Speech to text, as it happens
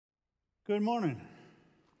Good morning.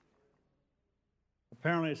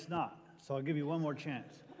 Apparently it's not, so I'll give you one more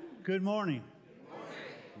chance. Good morning.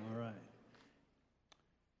 Good morning.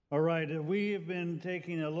 All right, we have been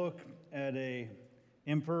taking a look at a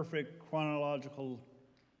imperfect chronological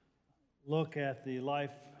look at the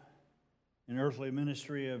life and earthly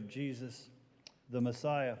ministry of Jesus, the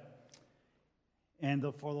Messiah. And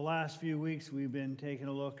for the last few weeks, we've been taking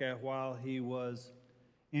a look at while he was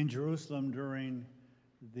in Jerusalem during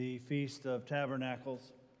the Feast of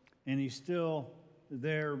Tabernacles, and he's still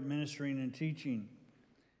there ministering and teaching.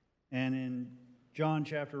 And in John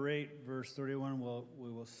chapter 8, verse 31,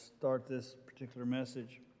 we will start this particular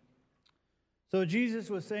message. So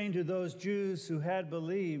Jesus was saying to those Jews who had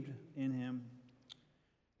believed in him,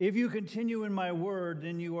 "If you continue in my word,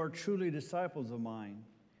 then you are truly disciples of mine,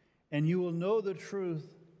 and you will know the truth,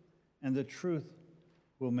 and the truth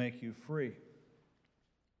will make you free."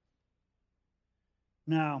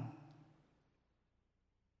 Now,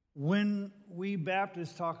 when we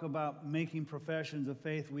Baptists talk about making professions of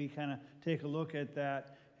faith, we kind of take a look at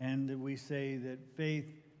that and we say that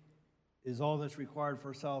faith is all that's required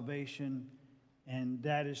for salvation, and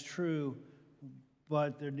that is true,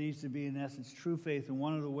 but there needs to be, in essence, true faith. And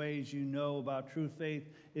one of the ways you know about true faith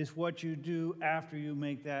is what you do after you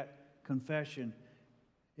make that confession.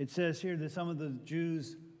 It says here that some of the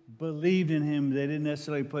Jews believed in him. They didn't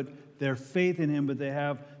necessarily put their faith in him, but they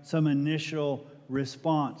have some initial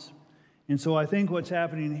response. And so I think what's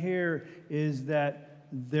happening here is that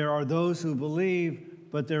there are those who believe,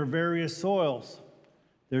 but there are various soils.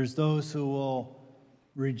 There's those who will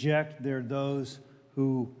reject. There are those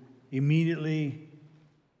who immediately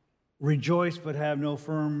rejoice but have no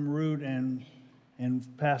firm root and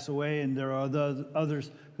pass away. And there are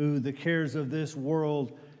others who the cares of this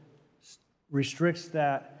world restricts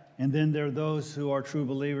that. And then there are those who are true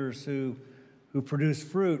believers who produce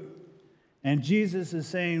fruit. And Jesus is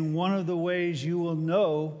saying one of the ways you will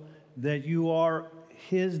know that you are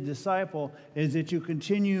his disciple is that you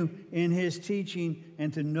continue in his teaching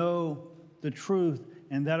and to know the truth.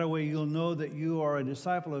 And that way you'll know that you are a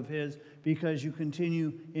disciple of his because you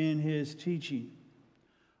continue in his teaching.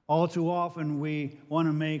 All too often we want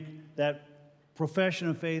to make that profession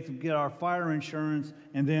of faith, get our fire insurance,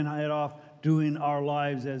 and then head off doing our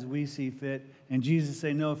lives as we see fit. And Jesus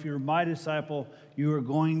said, no, if you're my disciple, you are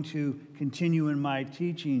going to continue in my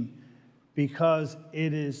teaching because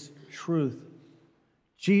it is truth.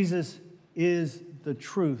 Jesus is the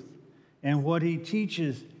truth, and what he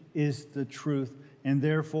teaches is the truth, and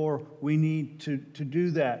therefore we need to do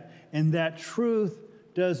that. And that truth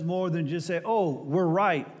does more than just say, oh, we're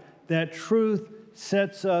right. That truth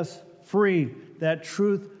sets us free. That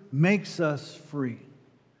truth makes us free,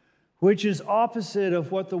 which is opposite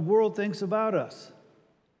of what the world thinks about us.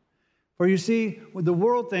 For you see, the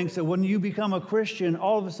world thinks that when you become a Christian,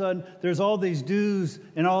 all of a sudden there's all these do's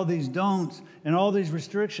and all these don'ts and all these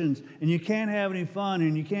restrictions, and you can't have any fun,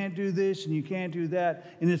 and you can't do this and you can't do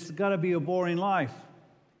that, and it's got to be a boring life.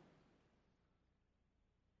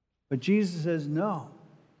 But Jesus says, no.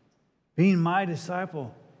 Being my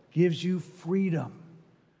disciple gives you freedom.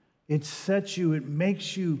 It sets you, it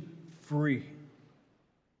makes you free.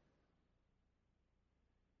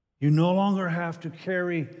 You no longer have to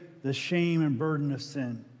carry the shame and burden of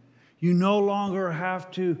sin. You no longer have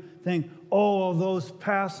to think, oh, all those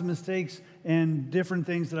past mistakes and different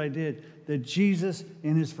things that I did. That Jesus,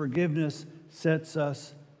 in his forgiveness, sets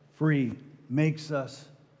us free, makes us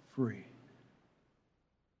free.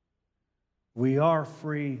 We are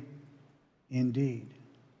free indeed.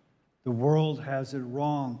 The world has it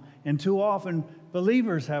wrong. And too often,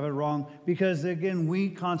 believers have it wrong because, again, we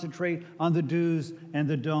concentrate on the do's and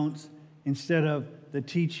the don'ts instead of the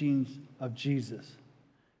teachings of Jesus.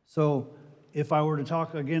 So if I were to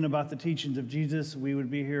talk again about the teachings of Jesus, we would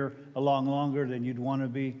be here a lot longer than you'd want to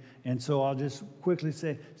be. And so I'll just quickly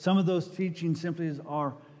say some of those teachings simply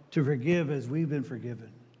are to forgive as we've been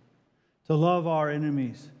forgiven, to love our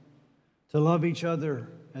enemies, to love each other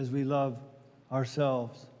as we love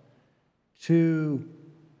ourselves, to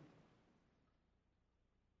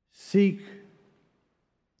seek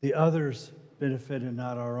the other's benefit and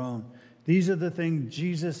not our own. These are the things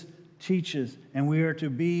Jesus teaches, and we are to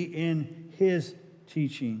be in his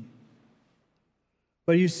teaching.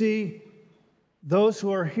 But you see, those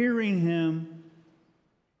who are hearing him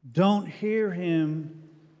don't hear him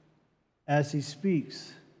as he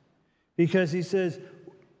speaks, because he says,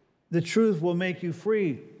 the truth will make you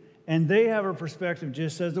free. And they have a perspective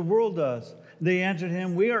just as the world does. They answered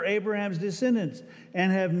him, we are Abraham's descendants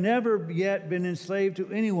and have never yet been enslaved to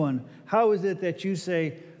anyone. How is it that you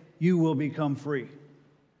say you will become free?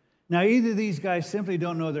 Now, either these guys simply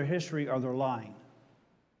don't know their history or they're lying.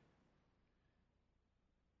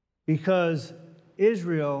 Because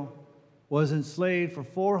Israel was enslaved for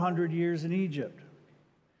 400 years in Egypt.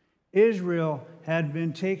 Israel had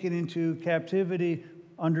been taken into captivity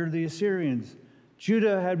under the Assyrians.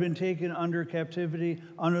 Judah had been taken under captivity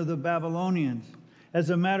under the Babylonians.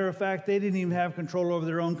 As a matter of fact, they didn't even have control over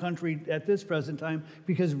their own country at this present time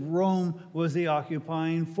because Rome was the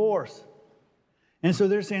occupying force. And so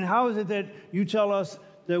they're saying, how is it that you tell us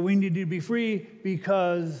that we need to be free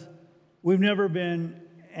because we've never been,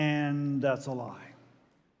 and that's a lie.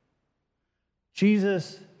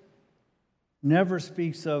 Jesus never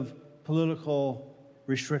speaks of political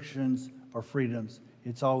restrictions or freedoms.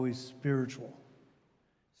 It's always spiritual.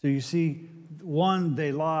 So you see, one,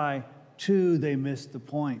 they lie. Two, they miss the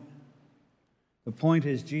point. The point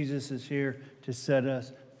is Jesus is here to set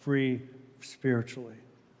us free spiritually.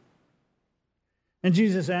 And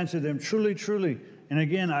Jesus answered them, truly, truly. And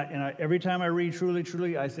again, every time I read truly,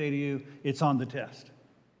 truly, I say to you, it's on the test.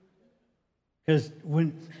 Because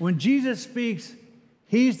when Jesus speaks,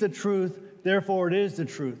 he's the truth, therefore it is the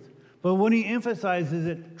truth. But when he emphasizes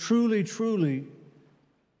it, truly, truly,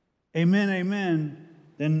 amen, amen,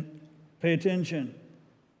 then pay attention.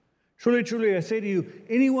 Truly, truly, I say to you,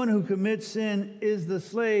 anyone who commits sin is the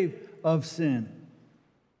slave of sin.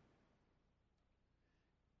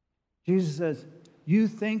 Jesus says, you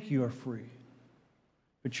think you are free,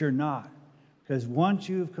 but you're not. Because once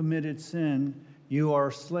you've committed sin, you are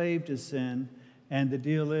a slave to sin. And the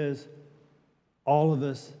deal is, all of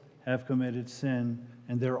us have committed sin,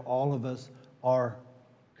 and all of us are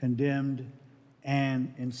condemned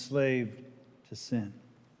and enslaved to sin.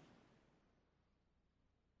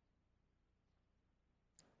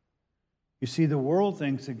 You see, the world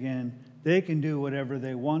thinks, again, they can do whatever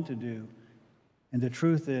they want to do. And the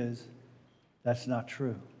truth is, that's not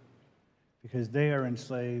true. Because they are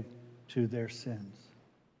enslaved to their sins.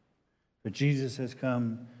 But Jesus has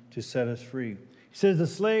come to set us free. He says, the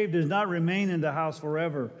slave does not remain in the house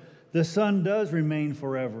forever. The Son does remain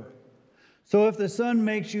forever. So if the Son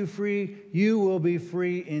makes you free, you will be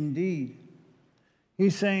free indeed.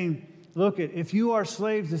 He's saying, look, if you are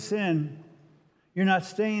slaves to sin, you're not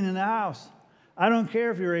staying in the house. I don't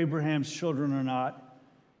care if you're Abraham's children or not.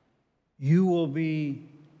 You will be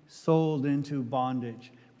sold into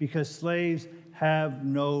bondage because slaves have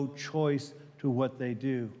no choice to what they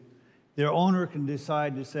do. Their owner can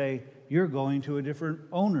decide to say, you're going to a different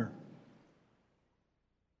owner.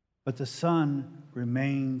 But the Son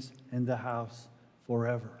remains in the house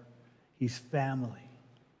forever. He's family.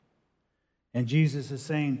 And Jesus is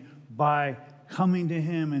saying, by coming to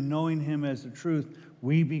him and knowing him as the truth,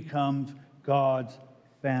 we become God's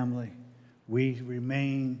family. We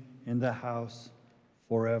remain in the house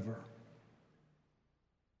forever.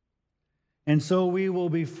 And so we will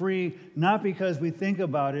be free, not because we think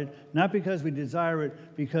about it, not because we desire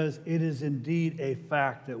it, because it is indeed a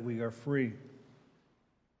fact that we are free.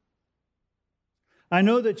 I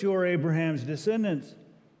know that you are Abraham's descendants.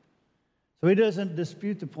 So he doesn't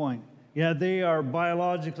dispute the point. Yeah, they are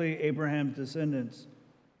biologically Abraham's descendants.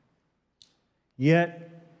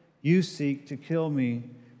 Yet you seek to kill me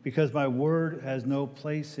because my word has no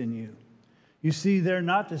place in you. You see, they're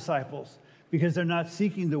not disciples because they're not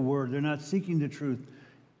seeking the word. They're not seeking the truth.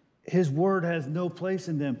 His word has no place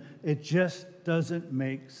in them. It just doesn't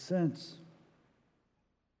make sense.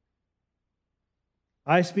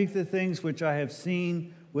 I speak the things which I have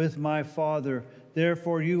seen with my Father.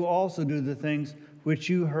 Therefore, you also do the things which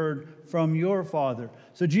you heard from your father.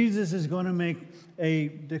 So Jesus is going to make a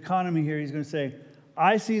dichotomy here. He's going to say,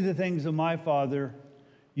 I see the things of my father.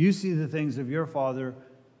 You see the things of your father.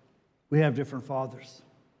 We have different fathers.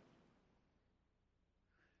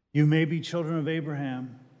 You may be children of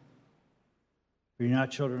Abraham, but you're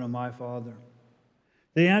not children of my father.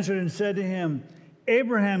 They answered and said to him,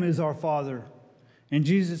 Abraham is our father. And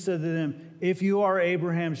Jesus said to them, if you are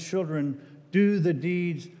Abraham's children, do the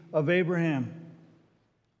deeds of Abraham.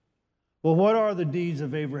 Well, what are the deeds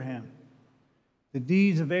of Abraham? The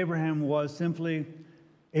deeds of Abraham was simply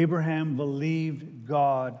Abraham believed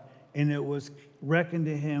God, and it was reckoned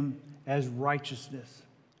to him as righteousness.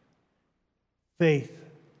 Faith.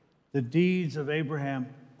 The deeds of Abraham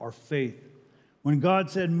are faith. When God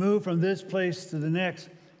said, move from this place to the next,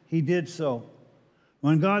 he did so.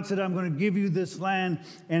 When God said, I'm going to give you this land,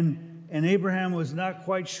 and Abraham was not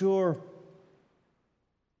quite sure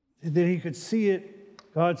that he could see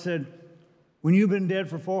it, God said, when you've been dead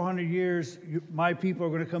for 400 years, my people are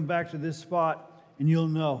going to come back to this spot, and you'll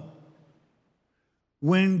know.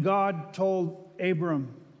 When God told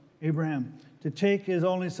Abraham to take his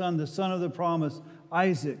only son, the son of the promise,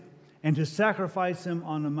 Isaac, and to sacrifice him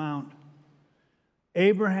on the mount.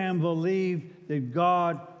 Abraham believed that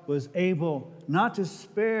God was able not to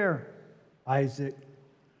spare Isaac,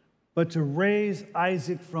 but to raise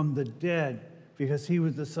Isaac from the dead because he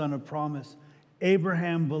was the son of promise.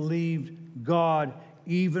 Abraham believed God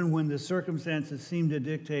even when the circumstances seemed to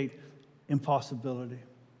dictate impossibility.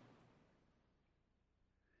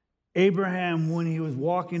 Abraham, when he was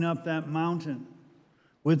walking up that mountain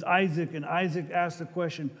with Isaac, and Isaac asked the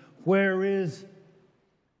question, where is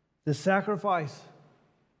the sacrifice?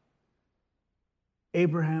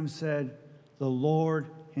 Abraham said, the Lord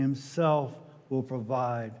himself will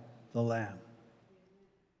provide the lamb.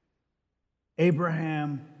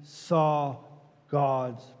 Abraham saw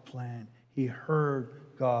God's plan. He heard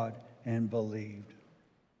God and believed.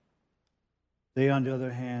 They, on the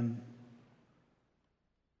other hand,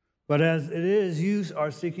 but as it is, you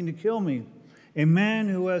are seeking to kill me, a man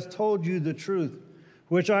who has told you the truth,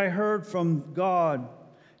 which I heard from God.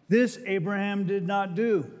 This Abraham did not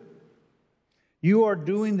do. You are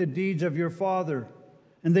doing the deeds of your father.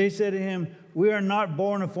 And they said to him, we are not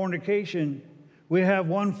born of fornication. We have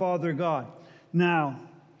one Father, God. Now,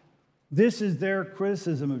 this is their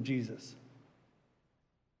criticism of Jesus.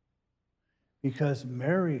 Because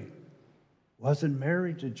Mary wasn't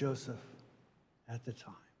married to Joseph at the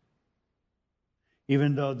time,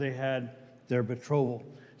 even though they had their betrothal.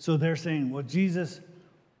 So they're saying, well, Jesus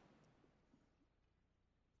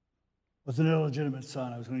was an illegitimate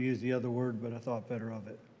son. I was going to use the other word, but I thought better of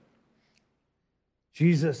it.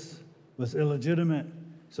 Jesus was illegitimate,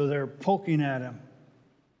 so they're poking at him.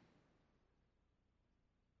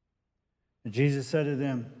 And Jesus said to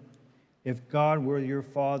them, if God were your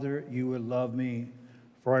father, you would love me,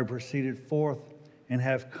 for I proceeded forth and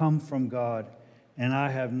have come from God, and I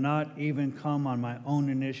have not even come on my own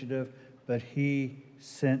initiative, but he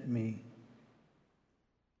sent me.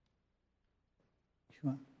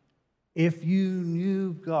 If you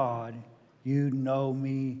knew God, you'd know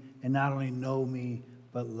me, and not only know me,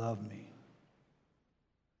 but love me.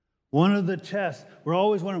 One of the tests, we're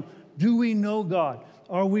always wondering, do we know God?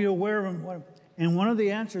 Are we aware of him? And one of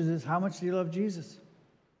the answers is, how much do you love Jesus?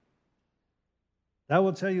 That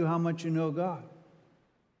will tell you how much you know God.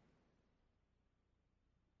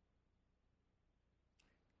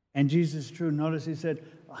 And Jesus is true. Notice he said,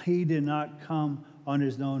 he did not come on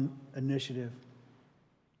his own initiative.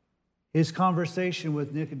 His conversation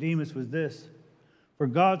with Nicodemus was this: for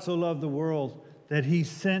God so loved the world that he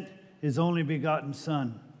sent his only begotten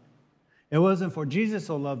Son. It wasn't for Jesus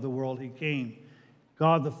so loved the world, he came.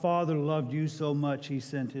 God the Father loved you so much, he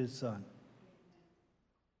sent his Son.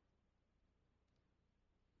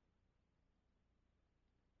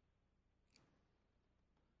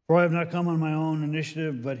 For I have not come on my own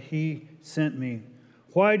initiative, but he sent me.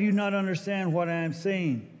 Why do you not understand what I am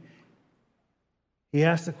saying? He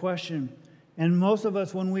asked the question. And most of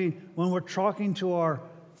us, when we're talking to our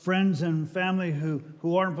friends and family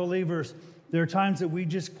who aren't believers, there are times that we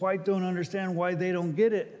just quite don't understand why they don't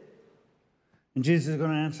get it. And Jesus is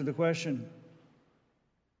going to answer the question.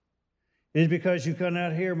 It is because you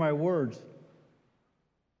cannot hear my words.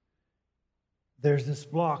 There's this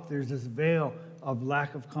block, there's this veil of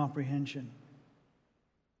lack of comprehension.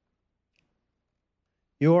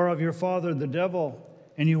 You are of your father, the devil,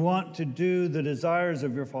 and you want to do the desires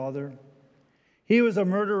of your father. He was a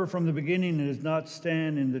murderer from the beginning and does not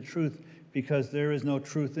stand in the truth because there is no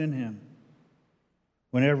truth in him.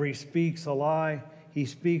 Whenever he speaks a lie, he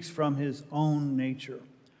speaks from his own nature,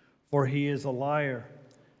 for he is a liar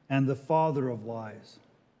and the father of lies.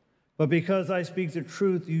 But because I speak the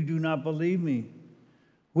truth, you do not believe me.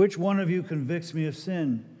 Which one of you convicts me of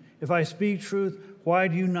sin? If I speak truth, why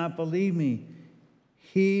do you not believe me?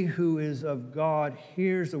 He who is of God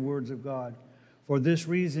hears the words of God. For this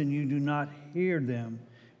reason you do not hear them,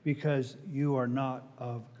 because you are not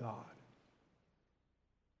of God.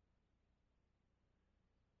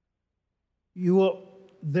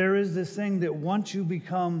 There is this thing that once you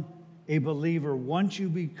become a believer, once you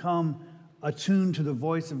become attuned to the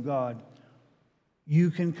voice of God,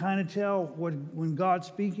 you can kind of tell when God's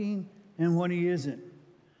speaking and when he isn't.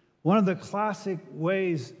 One of the classic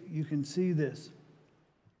ways you can see this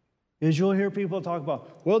is you'll hear people talk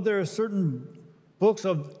about, well, there are certain books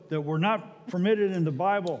that were not permitted in the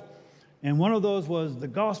Bible, and one of those was the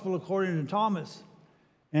Gospel according to Thomas,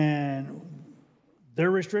 and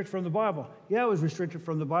they're restricted from the Bible. Yeah, it was restricted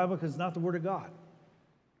from the Bible because it's not the Word of God.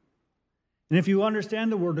 And if you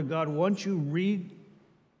understand the Word of God, once you read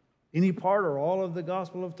any part or all of the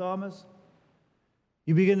Gospel of Thomas,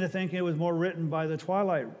 you begin to think it was more written by the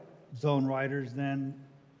Twilight Zone writers than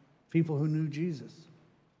people who knew Jesus.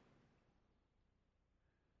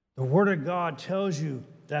 The Word of God tells you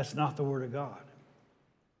that's not the Word of God.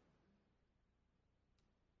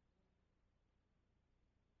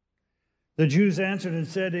 The Jews answered and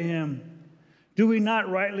said to him, Do we not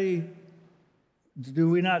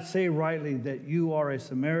say rightly that you are a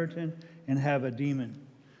Samaritan and have a demon?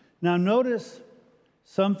 Now notice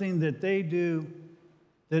something that they do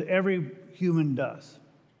that every human does.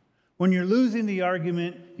 When you're losing the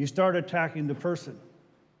argument, you start attacking the person.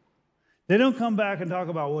 They don't come back and talk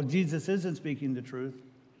about, well, Jesus isn't speaking the truth.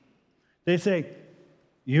 They say,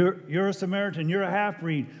 you're a Samaritan, you're a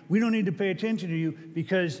half-breed. We don't need to pay attention to you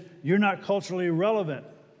because you're not culturally relevant.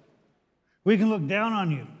 We can look down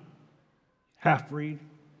on you, half-breed.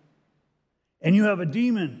 And you have a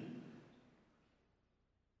demon.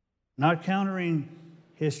 Not countering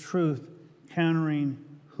his truth, countering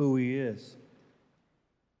who he is.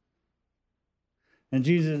 And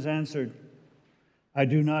Jesus answered, I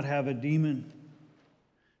do not have a demon.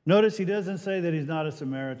 Notice he doesn't say that he's not a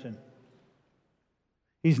Samaritan.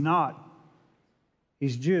 He's not.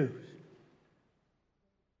 He's Jews.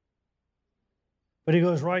 But he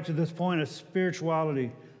goes right to this point of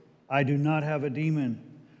spirituality. I do not have a demon,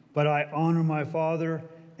 but I honor my Father,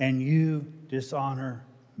 and you dishonor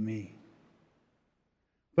me.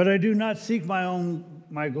 But I do not seek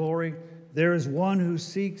my glory. There is one who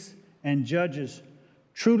seeks and judges.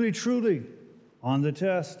 Truly, truly, on the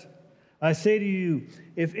test. I say to you,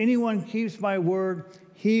 if anyone keeps my word,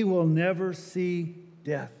 he will never see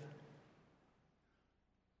death.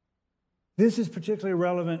 This is particularly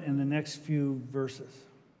relevant in the next few verses.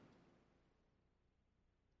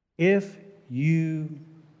 If you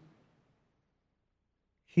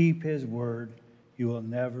keep his word, you will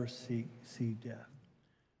never see death.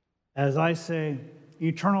 As I say,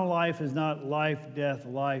 eternal life is not life, death,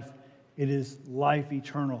 life. It is life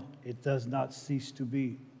eternal. It does not cease to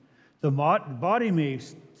be. The body may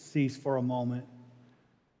cease for a moment,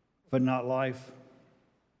 but not life.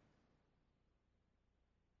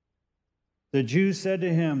 The Jews said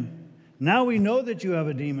to him, Now we know that you have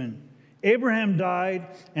a demon. Abraham died,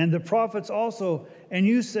 and the prophets also, and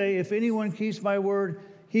you say, if anyone keeps my word,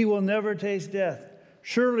 he will never taste death.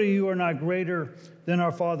 Surely you are not greater than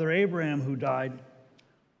our father Abraham who died.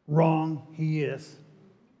 Wrong, he is.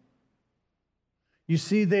 You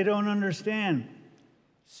see, they don't understand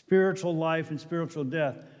spiritual life and spiritual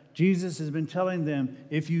death. Jesus has been telling them,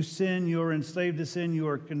 if you sin, you are enslaved to sin, you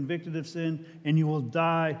are convicted of sin, and you will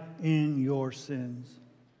die in your sins.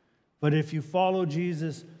 But if you follow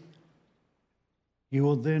Jesus, you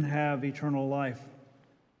will then have eternal life.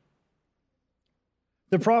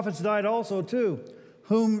 The prophets died also too.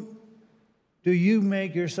 Whom do you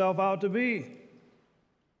make yourself out to be?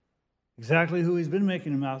 Exactly who he's been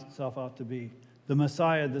making himself out to be. The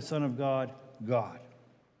Messiah, the Son of God, God.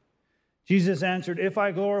 Jesus answered, if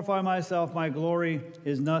I glorify myself, my glory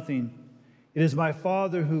is nothing. It is my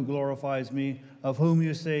Father who glorifies me, of whom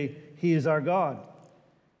you say, he is our God.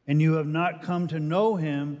 And you have not come to know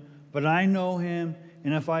him, but I know him.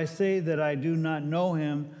 And if I say that I do not know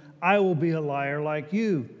him, I will be a liar like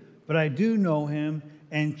you. But I do know him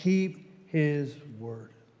and keep his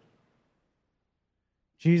word.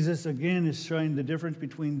 Jesus, again, is showing the difference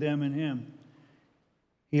between them and him.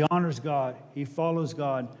 He honors God. He follows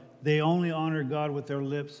God. They only honor God with their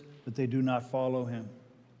lips, but they do not follow him.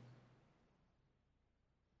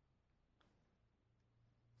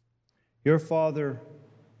 Your father,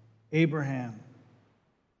 Abraham,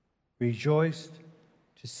 rejoiced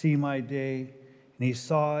to see my day, and he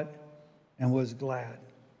saw it and was glad.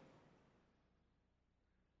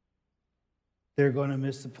 They're going to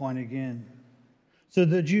miss the point again. So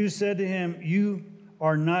the Jews said to him, you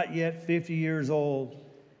are not yet 50 years old,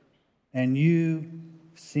 and you've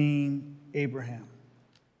seen Abraham.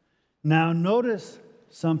 Now notice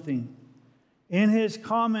something. In his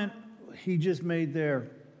comment he just made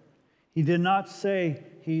there, he did not say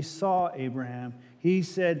he saw Abraham. He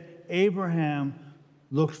said Abraham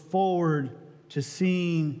looked forward to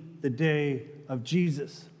seeing the day of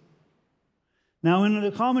Jesus. Now in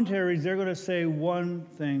the commentaries, they're going to say one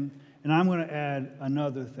thing, and I'm going to add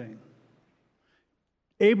another thing.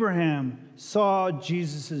 Abraham saw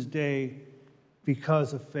Jesus' day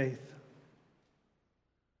because of faith.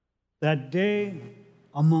 That day,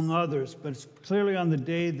 among others, but it's clearly on the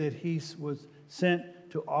day that he was sent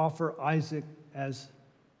to offer Isaac as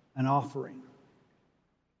an offering.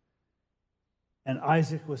 And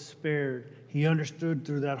Isaac was spared. He understood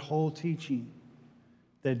through that whole teaching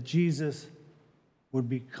that Jesus would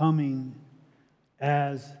be coming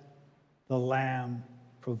as the lamb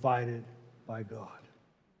provided by God.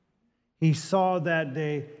 He saw that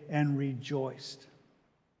day and rejoiced.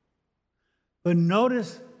 But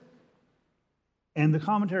notice And the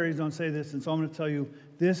commentaries don't say this, and so I'm going to tell you,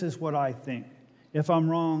 this is what I think. If I'm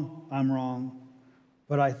wrong, I'm wrong,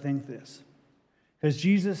 but I think this. Because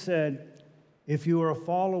Jesus said, if you are a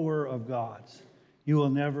follower of God's, you will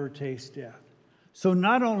never taste death. So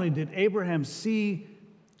not only did Abraham see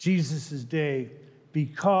Jesus' day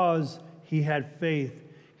because he had faith,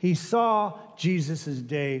 he saw Jesus'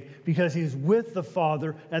 day because he's with the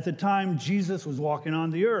Father at the time Jesus was walking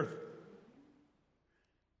on the earth.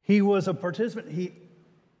 He was a participant. He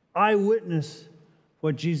eyewitnessed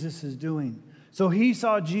what Jesus is doing. So he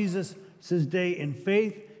saw Jesus' day in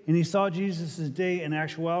faith, and he saw Jesus' day in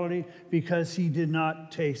actuality because he did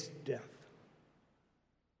not taste death.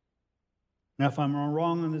 Now, if I'm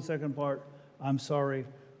wrong on the second part, I'm sorry,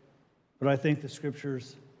 but I think the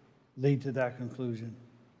scriptures lead to that conclusion.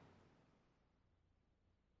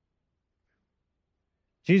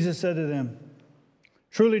 Jesus said to them,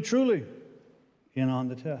 truly, truly, in on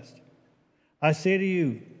the test, I say to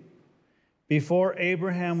you, before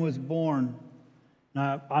Abraham was born,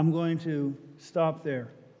 now I'm going to stop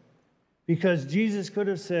there, because Jesus could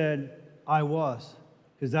have said, I was,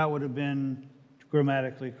 because that would have been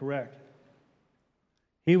grammatically correct.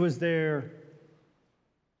 He was there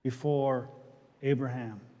before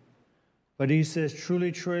Abraham. But he says,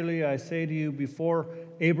 truly, truly, I say to you, before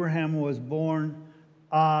Abraham was born,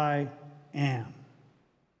 I am.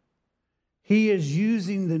 He is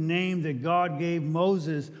using the name that God gave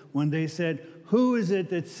Moses when they said, who is it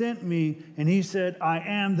that sent me? And he said, I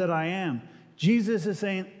am that I am. Jesus is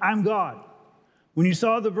saying, I'm God. When you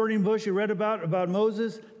saw the burning bush you read about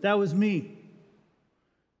Moses, that was me.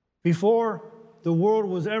 Before the world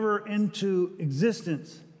was ever into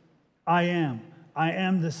existence, I am. I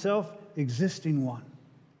am the self-existing one.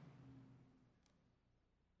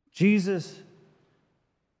 Jesus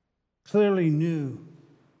clearly knew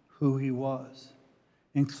who he was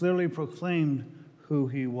and clearly proclaimed who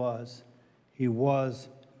he was. He was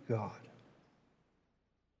God.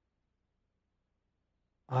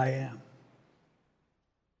 I am.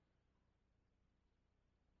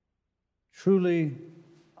 Truly,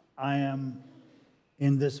 I am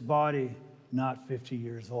in this body not 50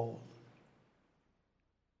 years old,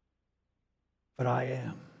 but I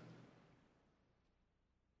am.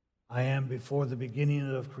 I am before the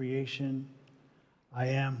beginning of creation. I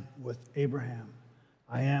am with Abraham.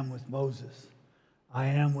 I am with Moses. I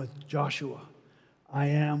am with Joshua. I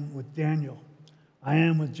am with Daniel. I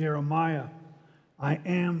am with Jeremiah. I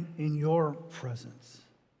am in your presence.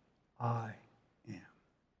 I am.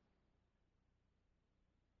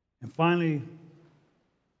 And finally,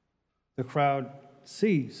 the crowd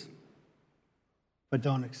sees, but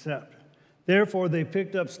don't accept. Therefore, they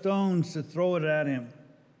picked up stones to throw it at him.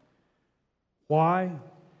 Why?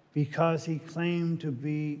 Because he claimed to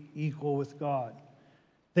be equal with God.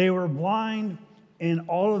 They were blind in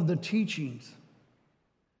all of the teachings,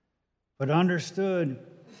 but understood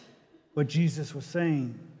what Jesus was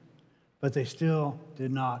saying, but they still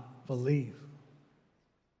did not believe.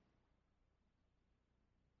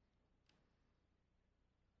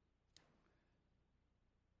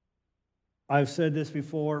 I've said this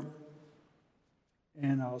before,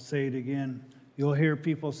 and I'll say it again. You'll hear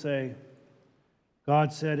people say,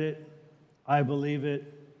 God said it, I believe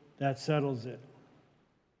it, that settles it.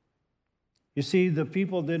 You see, the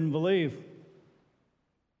people didn't believe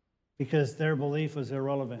because their belief was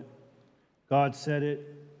irrelevant. God said it,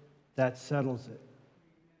 that settles it.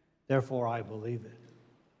 Therefore, I believe it.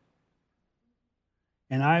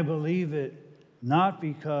 And I believe it not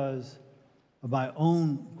because of my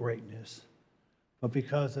own greatness, but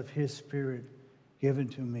because of his Spirit given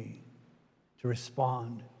to me to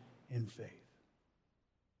respond in faith.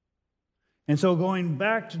 And so going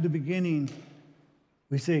back to the beginning,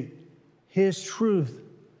 we say his truth,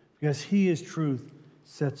 because he is truth,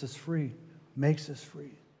 sets us free, makes us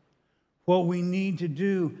free. What we need to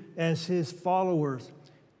do as his followers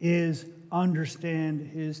is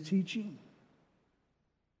understand his teaching.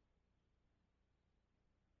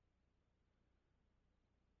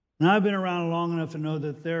 Now, I've been around long enough to know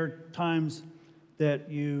that there are times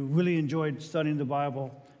that you really enjoyed studying the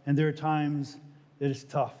Bible, and there are times that it's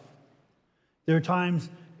tough. There are times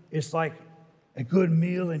it's like a good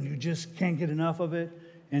meal and you just can't get enough of it,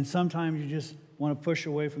 and sometimes you just want to push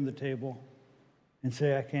away from the table and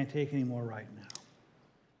say, I can't take any more right now.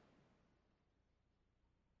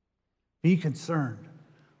 Be concerned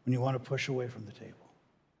when you want to push away from the table.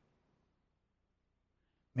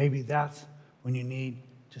 Maybe that's when you need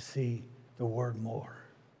to see the word more.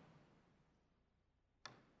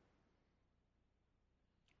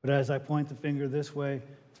 But as I point the finger this way,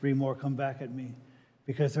 3 more come back at me,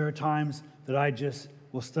 because there are times that I just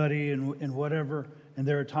we'll study and whatever, and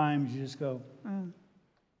there are times you just go,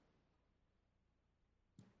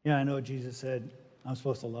 yeah, I know Jesus said I'm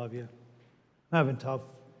supposed to love you. I'm having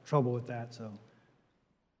trouble with that, so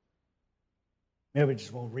maybe I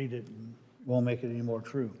just won't read it and won't make it any more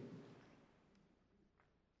true.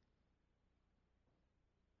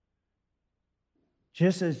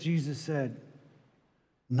 Just as Jesus said,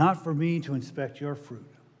 not for me to inspect your fruit,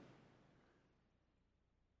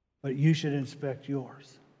 but you should inspect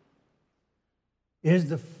yours.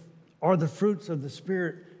 Are the fruits of the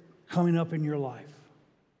Spirit coming up in your life?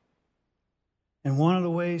 And one of the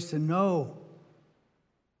ways to know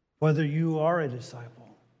whether you are a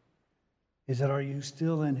disciple is that are you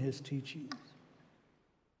still in his teachings?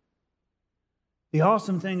 The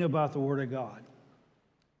awesome thing about the Word of God,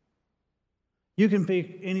 you can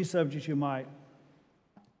pick any subject you might,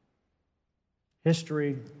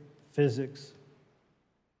 history, physics,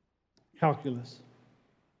 calculus.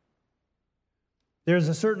 There's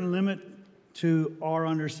a certain limit to our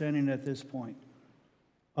understanding at this point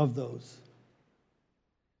of those.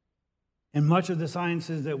 And much of the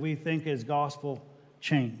sciences that we think is gospel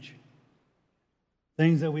change.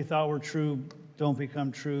 Things that we thought were true don't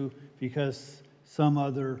become true because some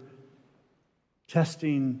other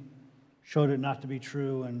testing showed it not to be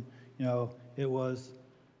true, and it was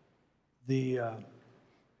the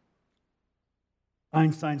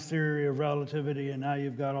Einstein's theory of relativity, and now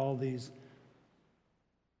you've got all these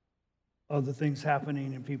other things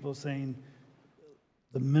happening, and people saying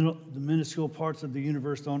the minuscule parts of the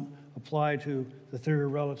universe don't apply to the theory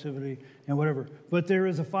of relativity and whatever. But there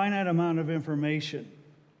is a finite amount of information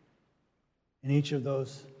in each of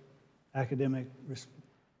those academic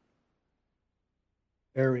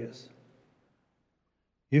areas.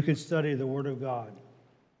 You can study the Word of God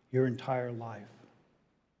your entire life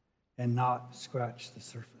and not scratch the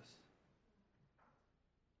surface.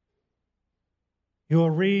 You will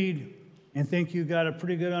read and think you got a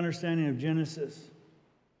pretty good understanding of Genesis.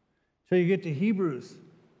 So you get to Hebrews,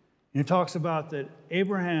 and it talks about that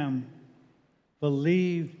Abraham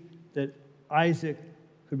believed that Isaac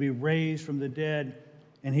could be raised from the dead,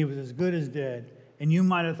 and he was as good as dead. And you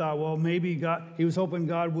might have thought, well, maybe he was hoping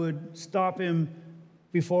God would stop him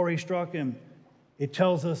before he struck him. It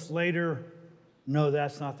tells us later, no,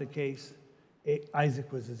 that's not the case.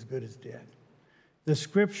 Isaac was as good as dead. The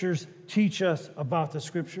Scriptures teach us about the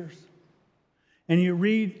Scriptures. And you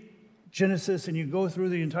read Genesis and you go through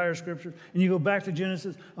the entire Scripture and you go back to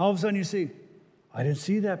Genesis, all of a sudden you see, I didn't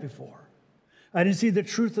see that before. I didn't see the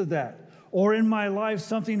truth of that. Or in my life,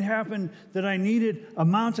 something happened that I needed a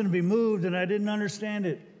mountain to be moved and I didn't understand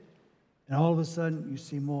it. And all of a sudden you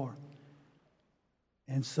see more.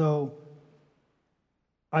 And so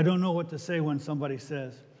I don't know what to say when somebody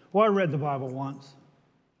says, well, I read the Bible once.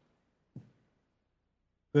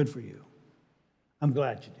 Good for you. I'm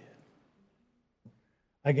glad you did.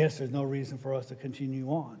 I guess there's no reason for us to continue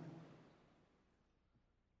on.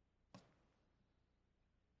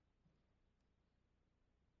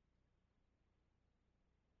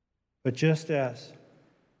 But just as,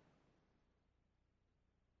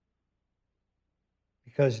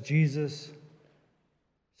 because Jesus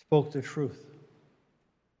spoke the truth,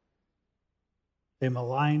 they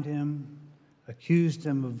maligned him, accused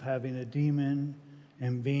him of having a demon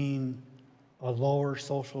and being a lower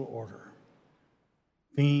social order,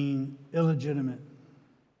 being illegitimate.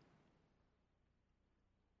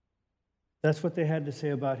 That's what they had to say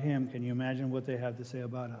about him. Can you imagine what they have to say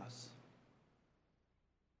about us?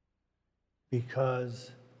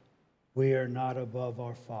 Because we are not above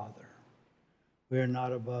our Father. We are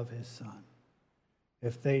not above his Son.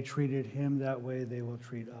 If they treated him that way, they will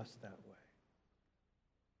treat us that way.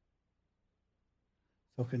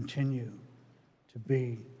 So continue to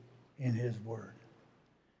be in his word.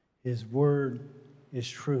 His word is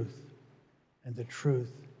truth, and the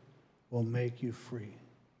truth will make you free.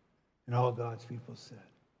 And all God's people said.